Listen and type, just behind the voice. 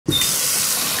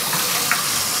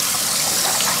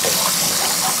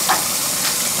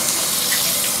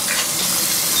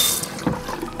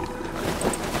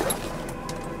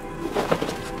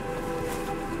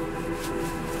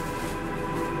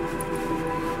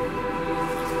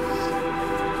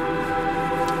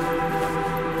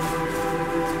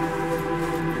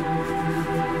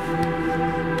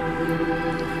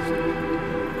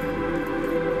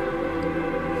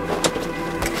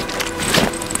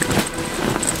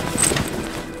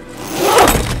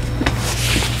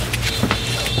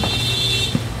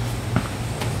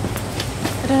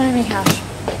me cash.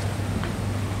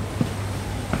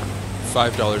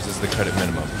 $5 is the credit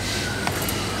minimum.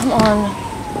 Come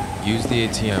on. Use the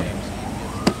ATM.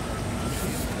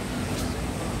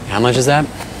 How much is that?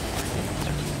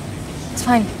 It's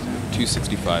fine.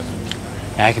 $2.65.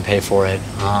 Yeah, I can pay for it.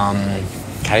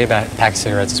 Can I get a pack of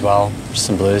cigarettes as well? Just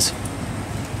some blues.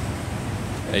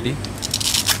 ID?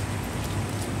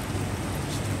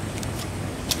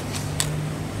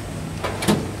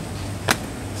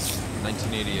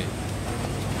 $19.88.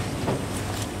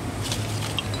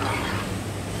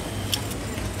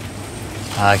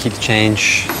 Keep the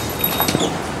change.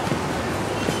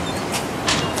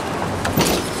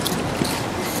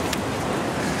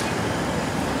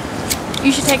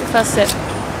 You should take the first sip.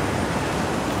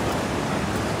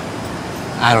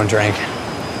 I don't drink.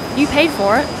 You paid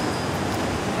for it.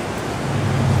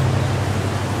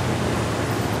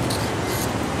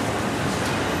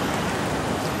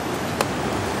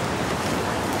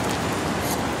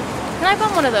 Can I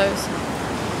bum one of those?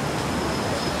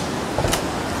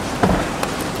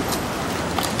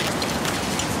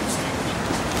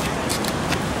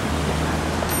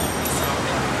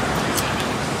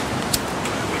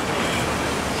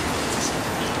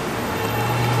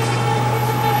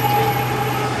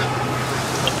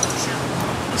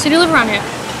 So do you live around here?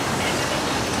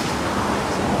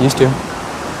 Used to.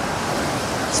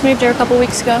 Just moved here a couple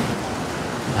weeks ago.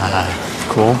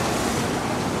 Cool.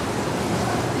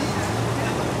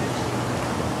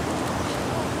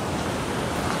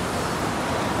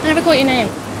 I never caught your name.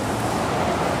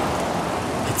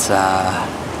 It's,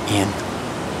 Ian.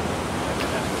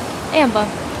 Amber.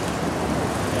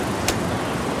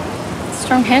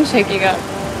 Strong handshake you got.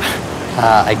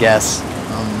 I guess.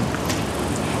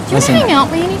 Do you want to hang out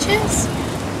by any chance?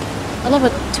 I love a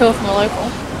tour from a local.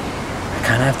 I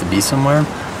kind of have to be somewhere.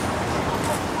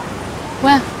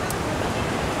 Where?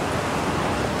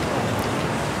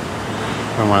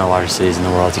 We're in one of the largest cities in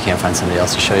the world. You can't find somebody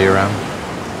else to show you around.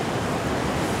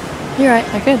 You're right,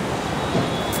 I could.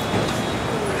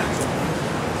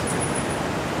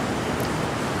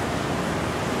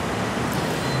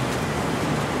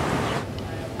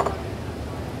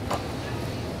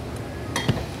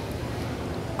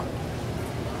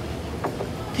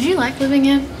 Did you like living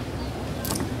here?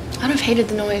 I'd have hated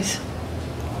the noise.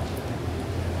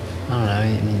 I don't know.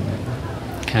 I mean,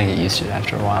 kind of get used to it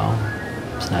after a while.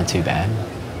 It's not too bad.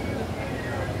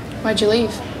 Why'd you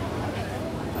leave?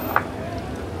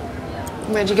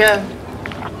 Where'd you go?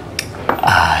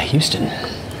 Houston.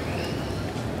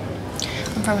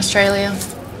 I'm from Australia.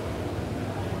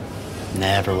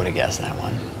 Never would have guessed that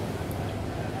one.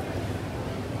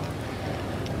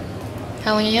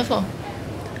 How long are you here for?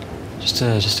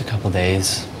 Just a couple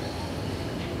days.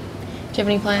 Do you have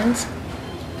any plans?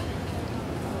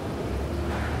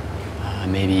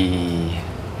 Maybe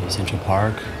Central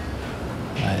Park,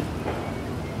 but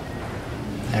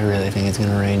I really think it's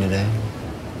gonna rain today.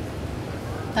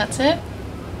 That's it?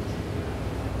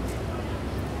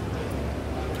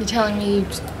 You're telling me you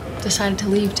decided to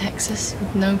leave Texas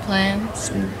with no plans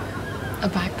and a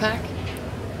backpack?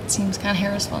 It seems kind of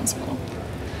irresponsible.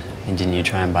 And didn't you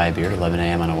try and buy a beer at 11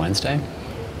 a.m. on a Wednesday?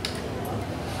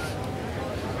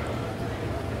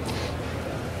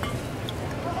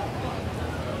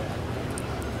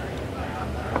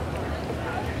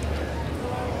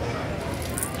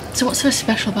 So what's so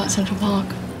special about Central Park?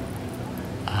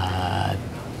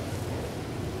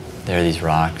 There are these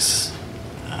rocks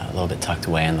a little bit tucked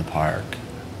away in the park.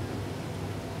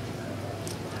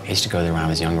 I used to go there when I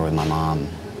was younger with my mom.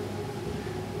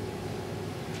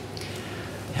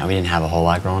 Yeah, we didn't have a whole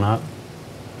lot growing up,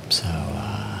 so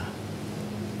yeah,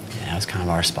 that was kind of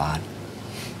our spot.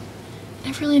 I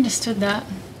never really understood that.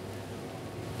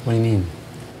 What do you mean?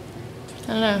 I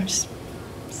don't know, just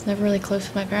was never really close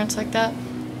with my parents like that.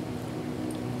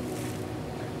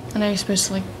 I know you're supposed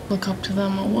to like look up to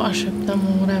them or worship them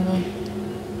or whatever.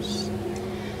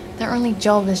 Their only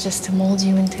job is just to mold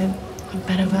you into a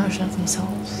better version of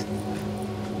themselves.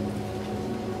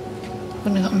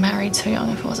 Wouldn't have got married so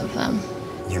young if it wasn't for them.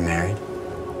 You're married?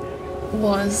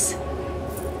 Was.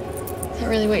 Is that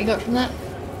really what you got from that?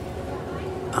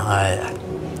 I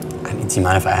mean, do you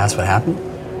mind if I ask what happened?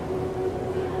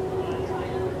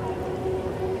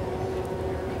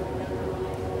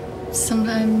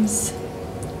 Sometimes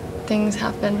things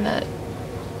happen that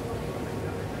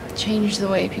change the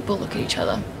way people look at each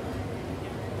other.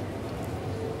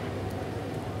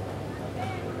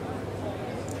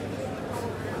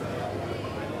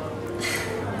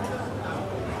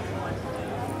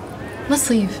 Let's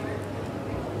leave.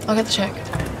 I'll get the check.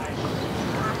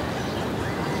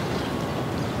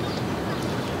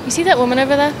 You see that woman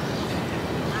over there?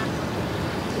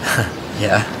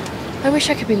 Yeah? I wish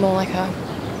I could be more like her.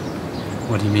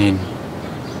 What do you mean?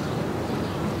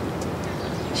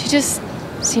 She just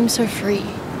seems so free.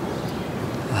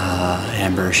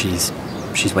 Amber, she's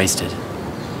wasted.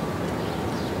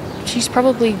 She's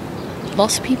probably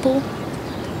lost people,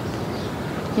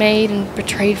 made and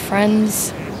betrayed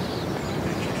friends,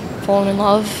 fallen in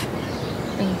love,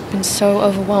 and been so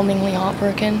overwhelmingly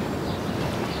heartbroken.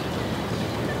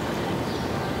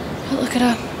 But look at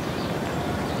her.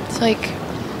 It's like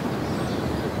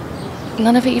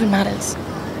none of it even matters.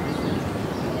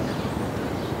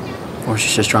 Or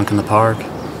she's just drunk in the park.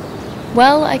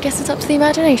 Well, I guess it's up to the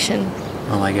imagination.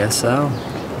 Well, I guess so.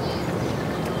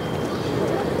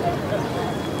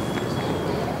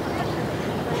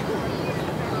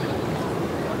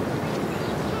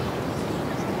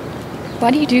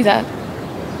 Why do you do that?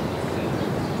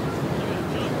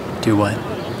 Do what?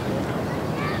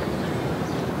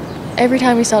 Every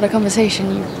time we start a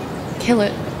conversation, you kill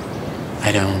it.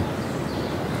 I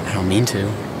don't mean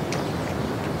to.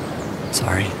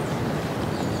 Sorry.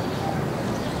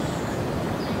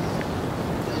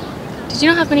 Did you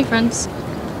not have many friends?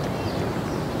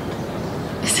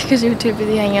 Is it because you were too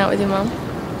busy hanging out with your mom?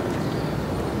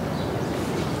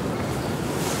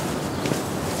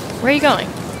 Where are you going?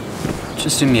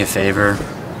 Just do me a favor.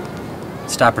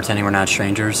 Stop pretending we're not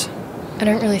strangers. I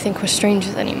don't really think we're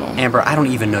strangers anymore. Amber, I don't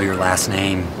even know your last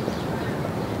name.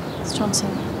 It's Johnson.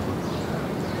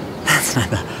 That's not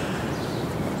the...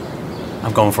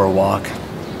 I'm going for a walk.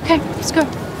 Okay, let's go.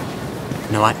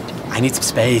 No, I need some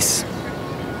space.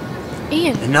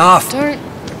 Ian. Enough! Don't.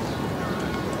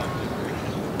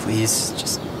 Please,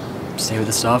 just stay with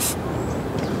the stuff.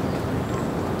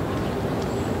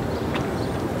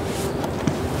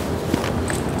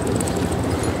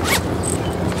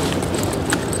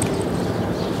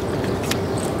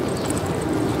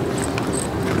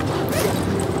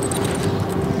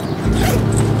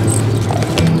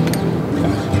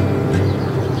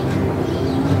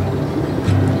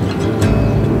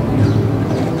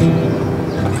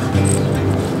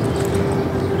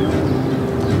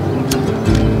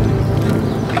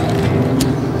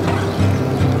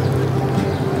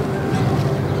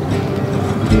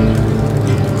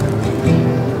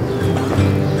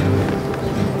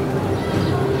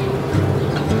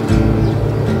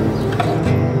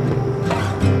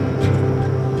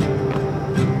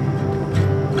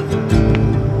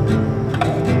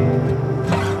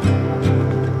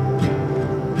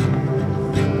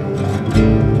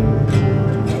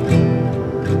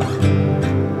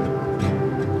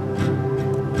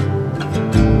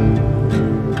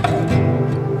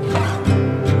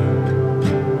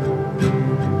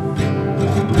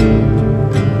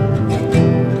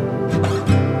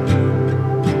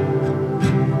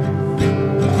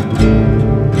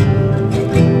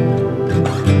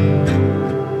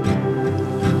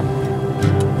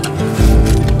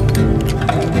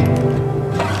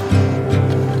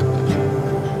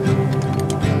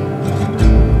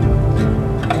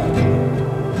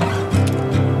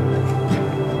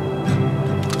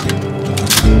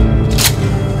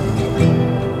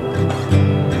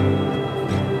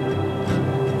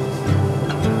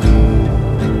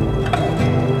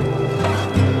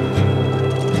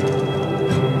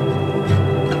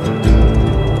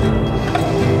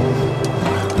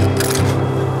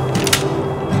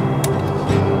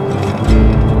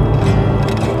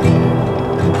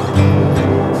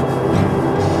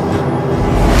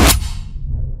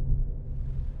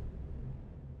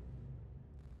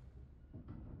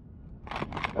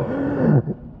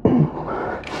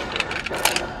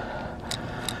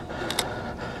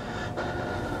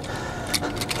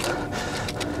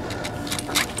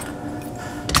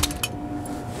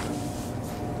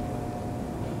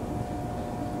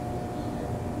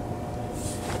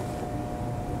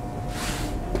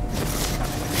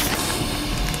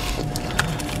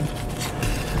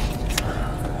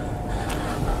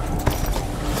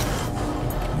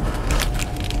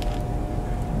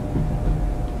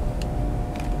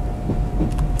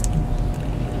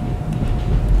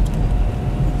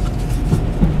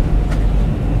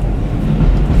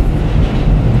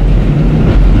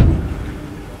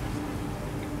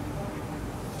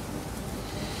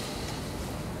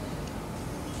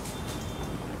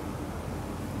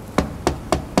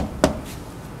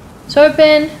 It's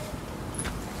open.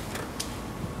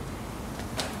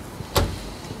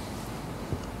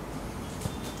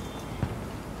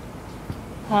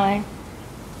 Hi.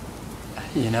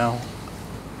 You know,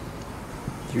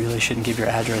 you really shouldn't give your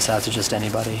address out to just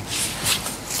anybody.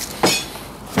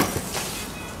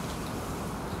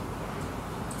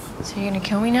 So you're gonna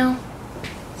kill me now?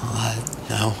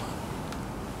 No.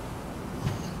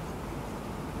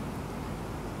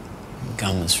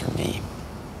 gun was for me.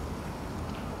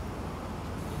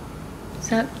 Is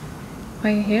that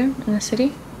why you're here in the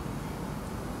city?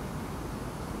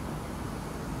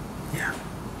 Yeah.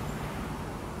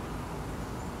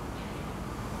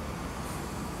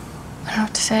 I don't know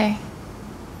what to say.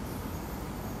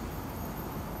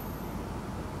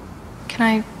 Can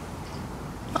I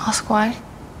ask why?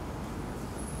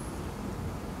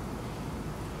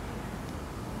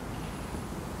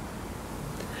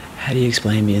 How do you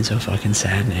explain being so fucking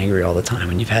sad and angry all the time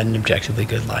when you've had an objectively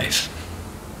good life?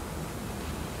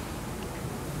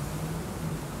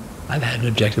 I've had an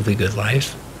objectively good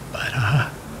life, but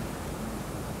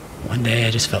one day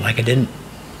I just felt like I didn't.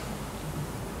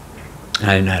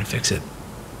 I didn't know how to fix it.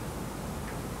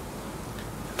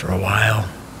 For a while,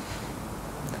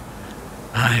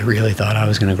 I really thought I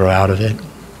was going to grow out of it.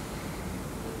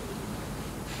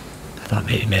 I thought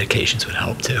maybe medications would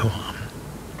help too.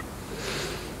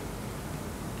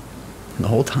 And the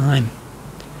whole time,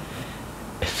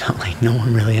 it felt like no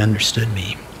one really understood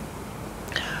me.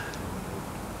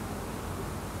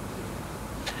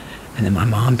 And then my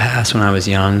mom passed when I was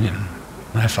young, and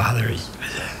my father...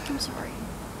 I'm sorry.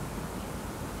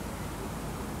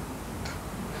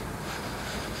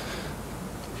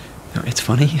 No, it's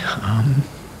funny,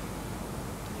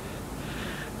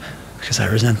 because I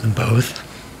resent them both.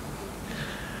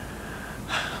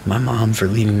 My mom for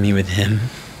leaving me with him,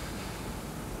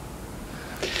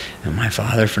 and my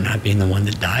father for not being the one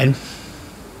that died.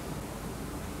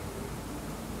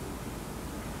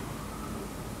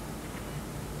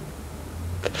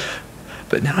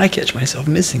 But now I catch myself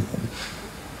missing them.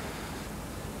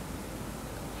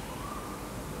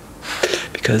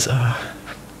 Because,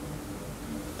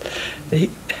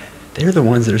 they're the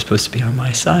ones that are supposed to be on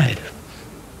my side.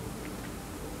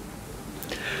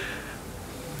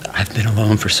 I've been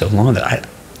alone for so long that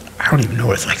I don't even know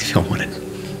what it's like to feel wanted.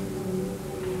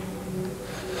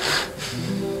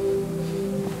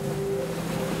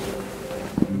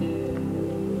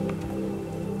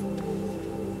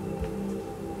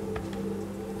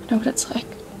 I know what it's like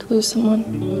to lose someone.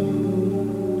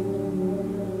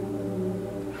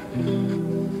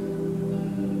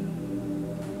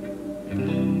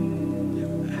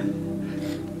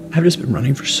 I've just been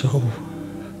running for so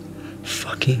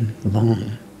fucking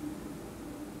long.